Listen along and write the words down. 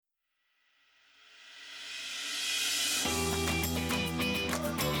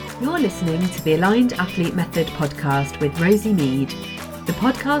You're listening to the Aligned Athlete Method podcast with Rosie Mead, the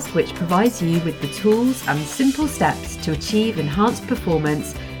podcast which provides you with the tools and simple steps to achieve enhanced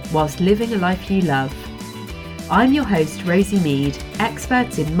performance whilst living a life you love. I'm your host, Rosie Mead,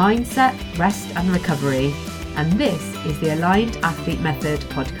 expert in mindset, rest and recovery, and this is the Aligned Athlete Method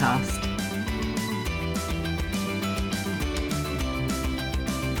podcast.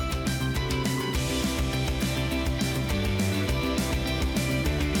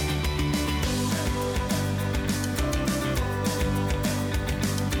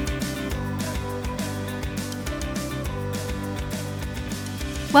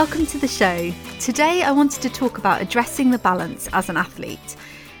 Welcome to the show. Today I wanted to talk about addressing the balance as an athlete.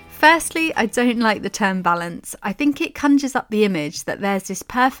 Firstly, I don't like the term balance. I think it conjures up the image that there's this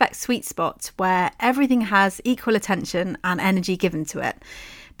perfect sweet spot where everything has equal attention and energy given to it.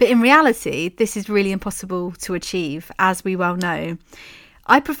 But in reality, this is really impossible to achieve, as we well know.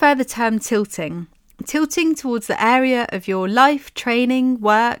 I prefer the term tilting. Tilting towards the area of your life, training,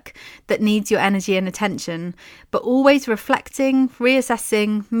 work that needs your energy and attention, but always reflecting,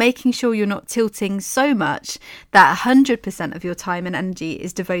 reassessing, making sure you're not tilting so much that 100% of your time and energy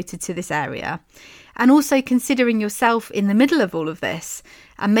is devoted to this area. And also considering yourself in the middle of all of this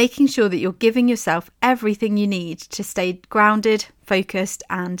and making sure that you're giving yourself everything you need to stay grounded, focused,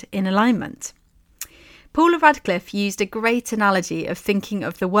 and in alignment. Paula Radcliffe used a great analogy of thinking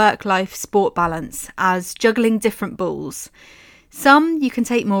of the work-life sport balance as juggling different balls. Some you can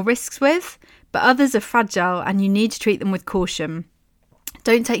take more risks with, but others are fragile and you need to treat them with caution.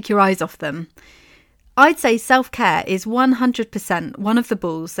 Don't take your eyes off them. I'd say self-care is 100% one of the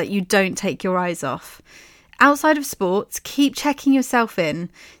balls that you don't take your eyes off. Outside of sports, keep checking yourself in,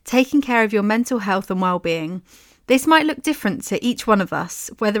 taking care of your mental health and well-being. This might look different to each one of us,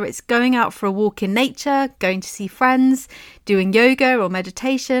 whether it's going out for a walk in nature, going to see friends, doing yoga or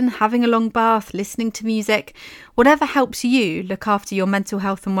meditation, having a long bath, listening to music, whatever helps you look after your mental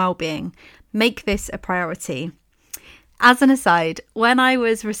health and well-being. Make this a priority. As an aside, when I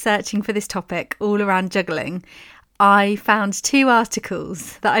was researching for this topic all around juggling, I found two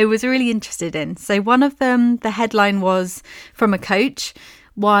articles that I was really interested in. So one of them, the headline was from a coach,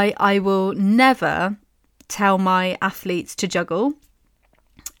 "Why I will never tell my athletes to juggle,"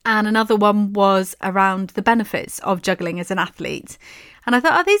 and another one was around the benefits of juggling as an athlete. And I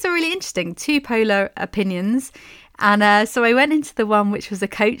thought, oh, these are really interesting, two polar opinions. And so I went into the one which was a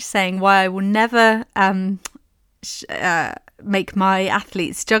coach saying why I will never make my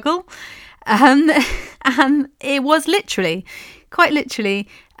athletes juggle, and it was quite literally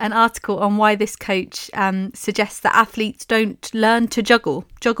an article on why this coach suggests that athletes don't learn to juggle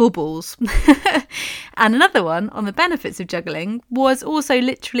balls. And another one on the benefits of juggling was also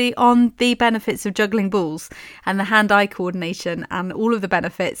literally on the benefits of juggling balls and the hand-eye coordination and all of the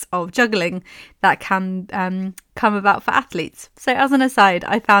benefits of juggling that can come about for athletes. So as an aside,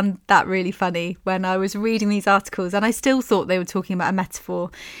 I found that really funny when I was reading these articles, and I still thought they were talking about a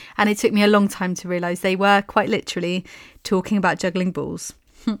metaphor, and it took me a long time to realise they were quite literally talking about juggling balls.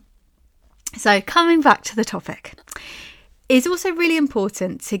 So coming back to the topic, it's also really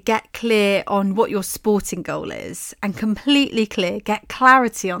important to get clear on what your sporting goal is and completely clear, get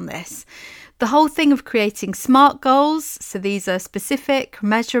clarity on this. The whole thing of creating SMART goals, so these are specific,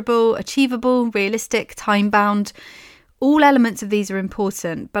 measurable, achievable, realistic, time-bound. All elements of these are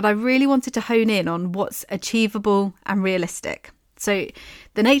important, but I really wanted to hone in on what's achievable and realistic. So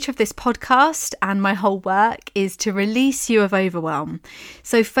the nature of this podcast and my whole work is to release you of overwhelm.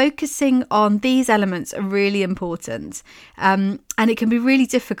 So focusing on these elements are really important. And it can be really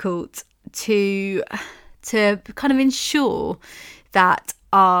difficult to kind of ensure that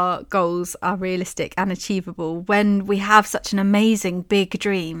our goals are realistic and achievable when we have such an amazing big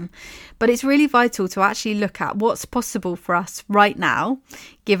dream. But it's really vital to actually look at what's possible for us right now,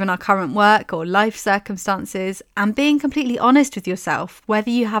 given our current work or life circumstances, and being completely honest with yourself, whether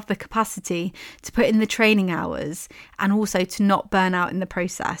you have the capacity to put in the training hours and also to not burn out in the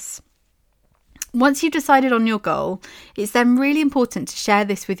process. Once you've decided on your goal, it's then really important to share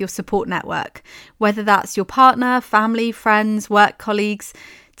this with your support network, whether that's your partner, family, friends, work colleagues.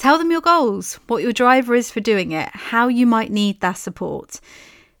 Tell them your goals, what your driver is for doing it, how you might need their support.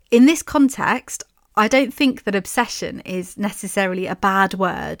 In this context, I don't think that obsession is necessarily a bad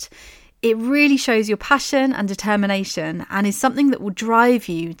word. It really shows your passion and determination and is something that will drive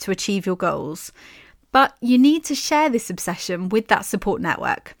you to achieve your goals. But you need to share this obsession with that support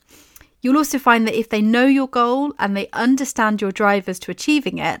network. You'll also find that if they know your goal and they understand your drivers to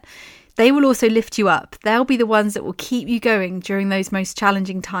achieving it, they will also lift you up. They'll be the ones that will keep you going during those most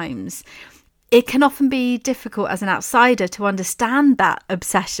challenging times. It can often be difficult as an outsider to understand that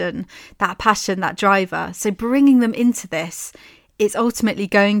obsession, that passion, that driver. So bringing them into this, it's ultimately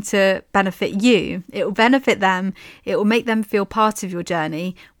going to benefit you. It will benefit them. It will make them feel part of your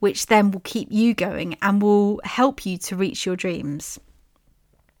journey, which then will keep you going and will help you to reach your dreams.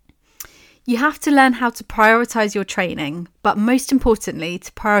 You have to learn how to prioritise your training, but most importantly,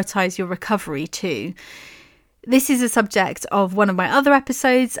 to prioritise your recovery too. This is a subject of one of my other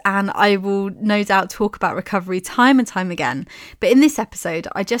episodes, and I will no doubt talk about recovery time and time again. But in this episode,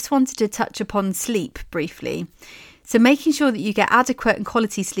 I just wanted to touch upon sleep briefly. So making sure that you get adequate and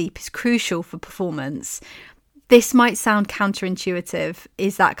quality sleep is crucial for performance. This might sound counterintuitive,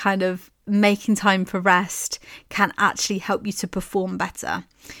 is that kind of making time for rest can actually help you to perform better.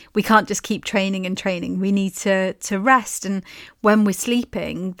 We can't just keep training and training. We need to rest. And when we're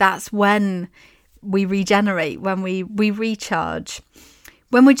sleeping, that's when we regenerate, when we recharge.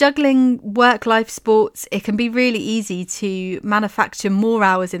 When we're juggling work-life sports, it can be really easy to manufacture more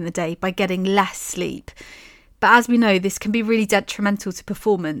hours in the day by getting less sleep. But as we know, this can be really detrimental to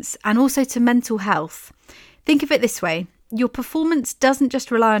performance and also to mental health. Think of it this way. Your performance doesn't just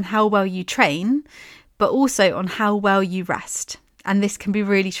rely on how well you train, but also on how well you rest. And this can be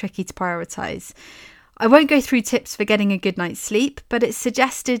really tricky to prioritise. I won't go through tips for getting a good night's sleep, but it's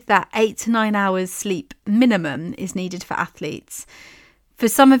suggested that 8 to 9 hours sleep minimum is needed for athletes. For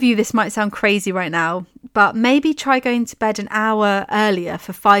some of you, this might sound crazy right now, but maybe try going to bed an hour earlier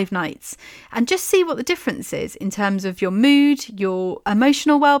for 5 nights and just see what the difference is in terms of your mood, your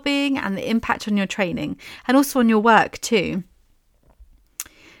emotional well-being, and the impact on your training, and also on your work too.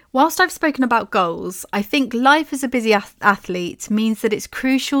 Whilst I've spoken about goals, I think life as a busy athlete means that it's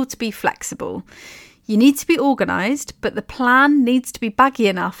crucial to be flexible. You need to be organised, but the plan needs to be baggy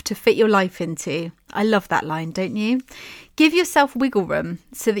enough to fit your life into. I love that line, don't you? Give yourself wiggle room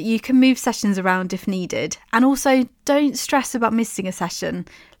so that you can move sessions around if needed. And also, don't stress about missing a session.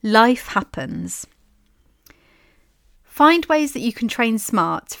 Life happens. Find ways that you can train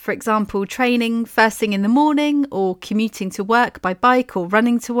smart. For example, training first thing in the morning or commuting to work by bike or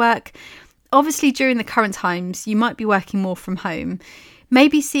running to work. Obviously, during the current times, you might be working more from home.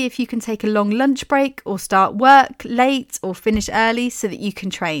 Maybe see if you can take a long lunch break or start work late or finish early so that you can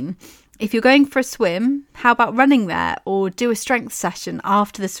train. If you're going for a swim, how about running there or do a strength session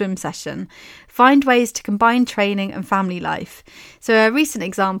after the swim session? Find ways to combine training and family life. So a recent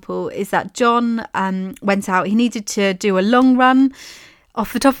example is that John went out. He needed to do a long run.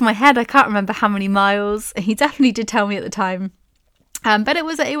 Off the top of my head, I can't remember how many miles. He definitely did tell me at the time. But it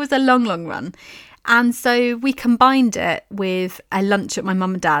was a long run. And so we combined it with a lunch at my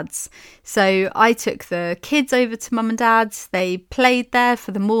mum and dad's. So I took the kids over to mum and dad's. They played there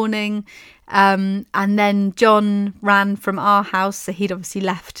for the morning. And then John ran from our house. So he'd obviously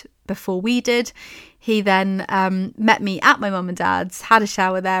left before we did. He then met me at my mum and dad's, had a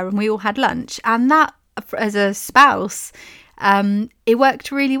shower there, and we all had lunch. And that, as a spouse, it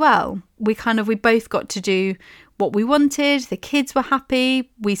worked really well. We both got to do what we wanted. The kids were happy.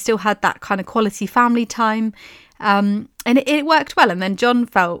 We still had that kind of quality family time. And it worked well. And then John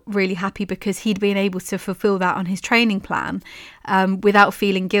felt really happy because he'd been able to fulfill that on his training plan without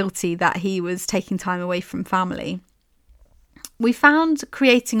feeling guilty that he was taking time away from family. We found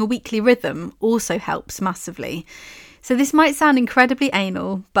creating a weekly rhythm also helps massively. So this might sound incredibly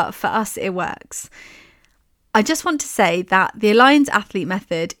anal, but for us it works. I just want to say that the Aligned Athlete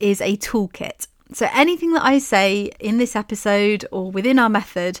Method is a toolkit. So anything that I say in this episode or within our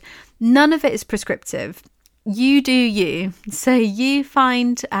method, none of it is prescriptive. You do you. So you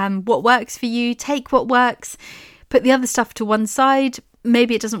find what works for you, take what works, put the other stuff to one side.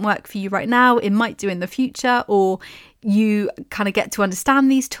 Maybe it doesn't work for you right now. It might do in the future, or you kind of get to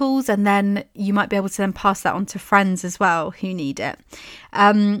understand these tools and then you might be able to then pass that on to friends as well who need it.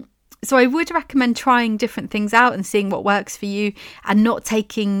 So I would recommend trying different things out and seeing what works for you and not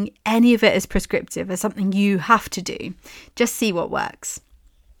taking any of it as prescriptive, as something you have to do. Just see what works.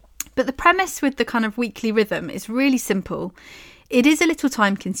 But the premise with the kind of weekly rhythm is really simple. It is a little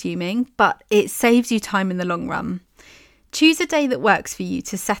time consuming, but it saves you time in the long run. Choose a day that works for you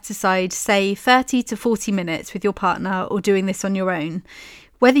to set aside, say, 30 to 40 minutes with your partner or doing this on your own.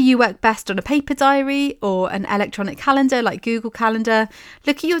 Whether you work best on a paper diary or an electronic calendar like Google Calendar,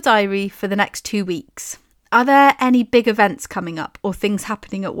 look at your diary for the next 2 weeks. Are there any big events coming up or things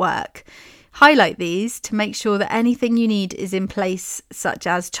happening at work? Highlight these to make sure that anything you need is in place, such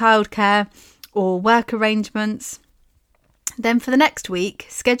as childcare or work arrangements. Then for the next week,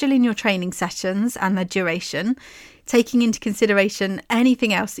 schedule in your training sessions and their duration, taking into consideration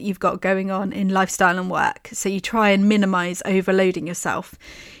anything else that you've got going on in lifestyle and work. So you try and minimise overloading yourself.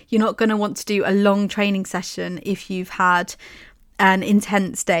 You're not going to want to do a long training session if you've had an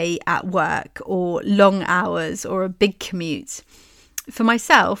intense day at work or long hours or a big commute. For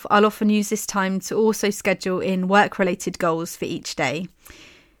myself, I'll often use this time to also schedule in work-related goals for each day.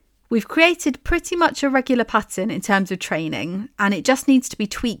 We've created pretty much a regular pattern in terms of training, and it just needs to be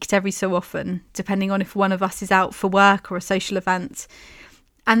tweaked every so often, depending on if one of us is out for work or a social event.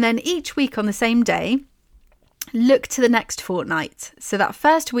 And then each week on the same day, look to the next fortnight. So that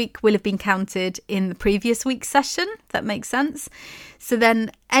first week will have been counted in the previous week's session. That makes sense. So then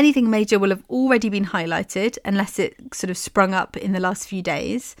anything major will have already been highlighted, unless it sort of sprung up in the last few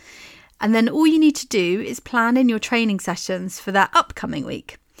days. And then all you need to do is plan in your training sessions for that upcoming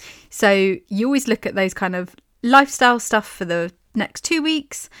week. So you always look at those kind of lifestyle stuff for the next 2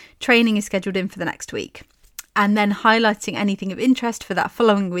 weeks. Training is scheduled in for the next week. And then highlighting anything of interest for that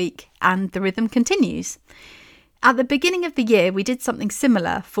following week, and the rhythm continues. At the beginning of the year, we did something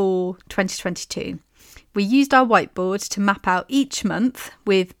similar for 2022. We used our whiteboard to map out each month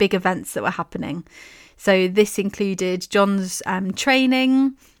with big events that were happening. So this included John's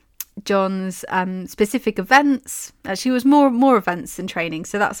training, John's specific events. Actually, it was more events than training,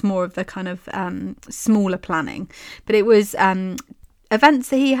 so that's more of the kind of smaller planning. But it was events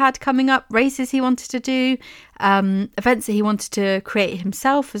that he had coming up, races he wanted to do, events that he wanted to create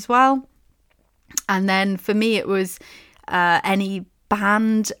himself as well. And then for me, it was any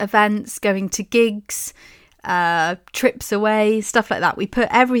band events, going to gigs, trips away, stuff like that. We put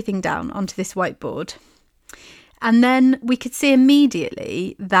everything down onto this whiteboard. And then we could see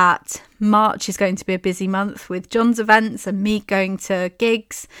immediately that March is going to be a busy month with John's events and me going to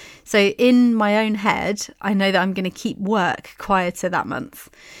gigs. So in my own head, I know that I'm going to keep work quieter that month.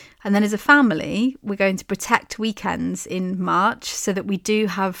 And then as a family, we're going to protect weekends in March so that we do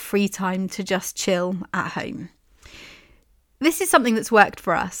have free time to just chill at home. This is something that's worked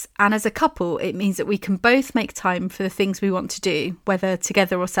for us. And as a couple, it means that we can both make time for the things we want to do, whether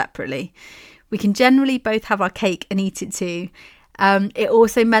together or separately. We can generally both have our cake and eat it too. It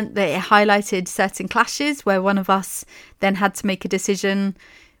also meant that it highlighted certain clashes where one of us then had to make a decision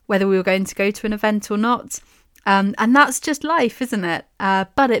whether we were going to go to an event or not. And that's just life, isn't it?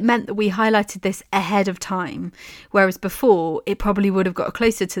 But it meant that we highlighted this ahead of time, whereas before it probably would have got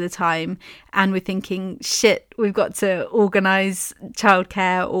closer to the time and we're thinking, shit, we've got to organise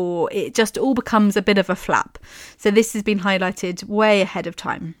childcare, or it just all becomes a bit of a flap. So this has been highlighted way ahead of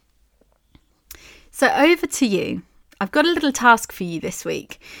time. So over to you. I've got a little task for you this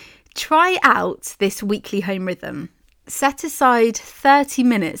week. Try out this weekly home rhythm. Set aside 30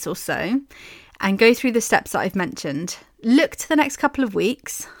 minutes or so and go through the steps that I've mentioned. Look to the next couple of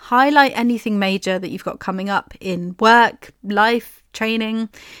weeks, highlight anything major that you've got coming up in work, life, training,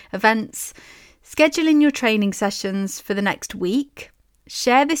 events. Schedule in your training sessions for the next week.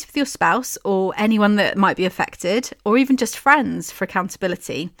 Share this with your spouse or anyone that might be affected, or even just friends for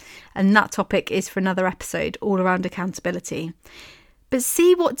accountability. And that topic is for another episode, all around accountability. But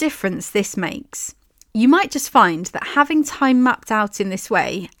see what difference this makes. You might just find that having time mapped out in this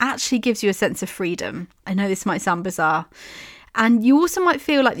way actually gives you a sense of freedom. I know this might sound bizarre. And you also might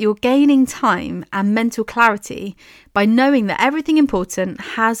feel like you're gaining time and mental clarity by knowing that everything important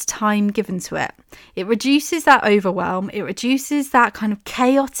has time given to it. It reduces that overwhelm. It reduces that kind of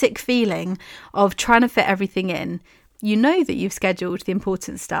chaotic feeling of trying to fit everything in. You know that you've scheduled the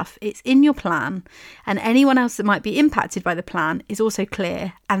important stuff. It's in your plan. And anyone else that might be impacted by the plan is also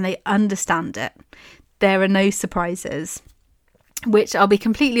clear and they understand it. There are no surprises, which I'll be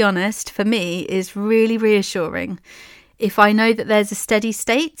completely honest, for me is really reassuring. If I know that there's a steady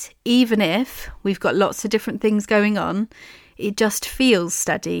state, even if we've got lots of different things going on, it just feels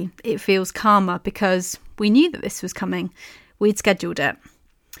steady. It feels calmer because we knew that this was coming. We'd scheduled it.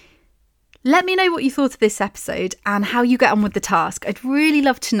 Let me know what you thought of this episode and how you get on with the task. I'd really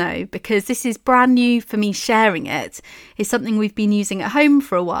love to know, because this is brand new for me sharing it. It's something we've been using at home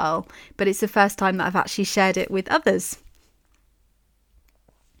for a while, but it's the first time that I've actually shared it with others.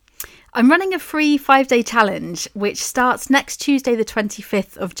 I'm running a free 5-day challenge, which starts next Tuesday, the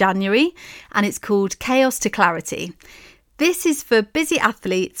 25th of January, and it's called Chaos to Clarity. This is for busy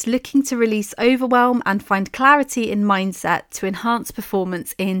athletes looking to release overwhelm and find clarity in mindset to enhance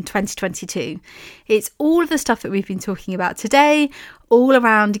performance in 2022. It's all of the stuff that we've been talking about today, all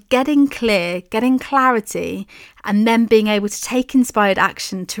around getting clear, getting clarity, and then being able to take inspired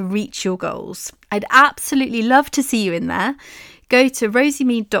action to reach your goals. I'd absolutely love to see you in there. go to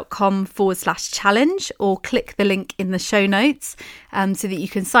rosiemead.com/challenge or click the link in the show notes so that you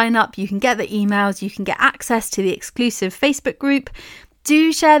can sign up, you can get the emails, you can get access to the exclusive Facebook group.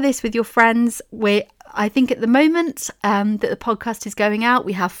 Do share this with your friends. I think at the moment that the podcast is going out,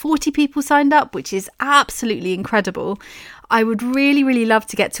 we have 40 people signed up, which is absolutely incredible. I would really, really love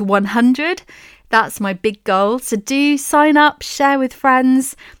to get to 100. That's my big goal. So do sign up, share with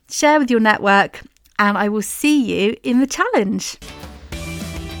friends, share with your network, and I will see you in the challenge.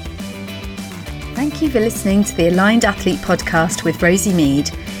 Thank you for listening to the Aligned Athlete podcast with Rosie Mead.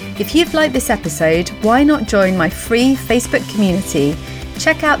 If you've liked this episode, why not join my free Facebook community?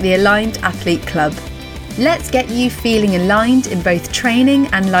 Check out the Aligned Athlete Club. Let's get you feeling aligned in both training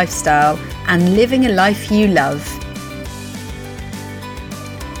and lifestyle and living a life you love.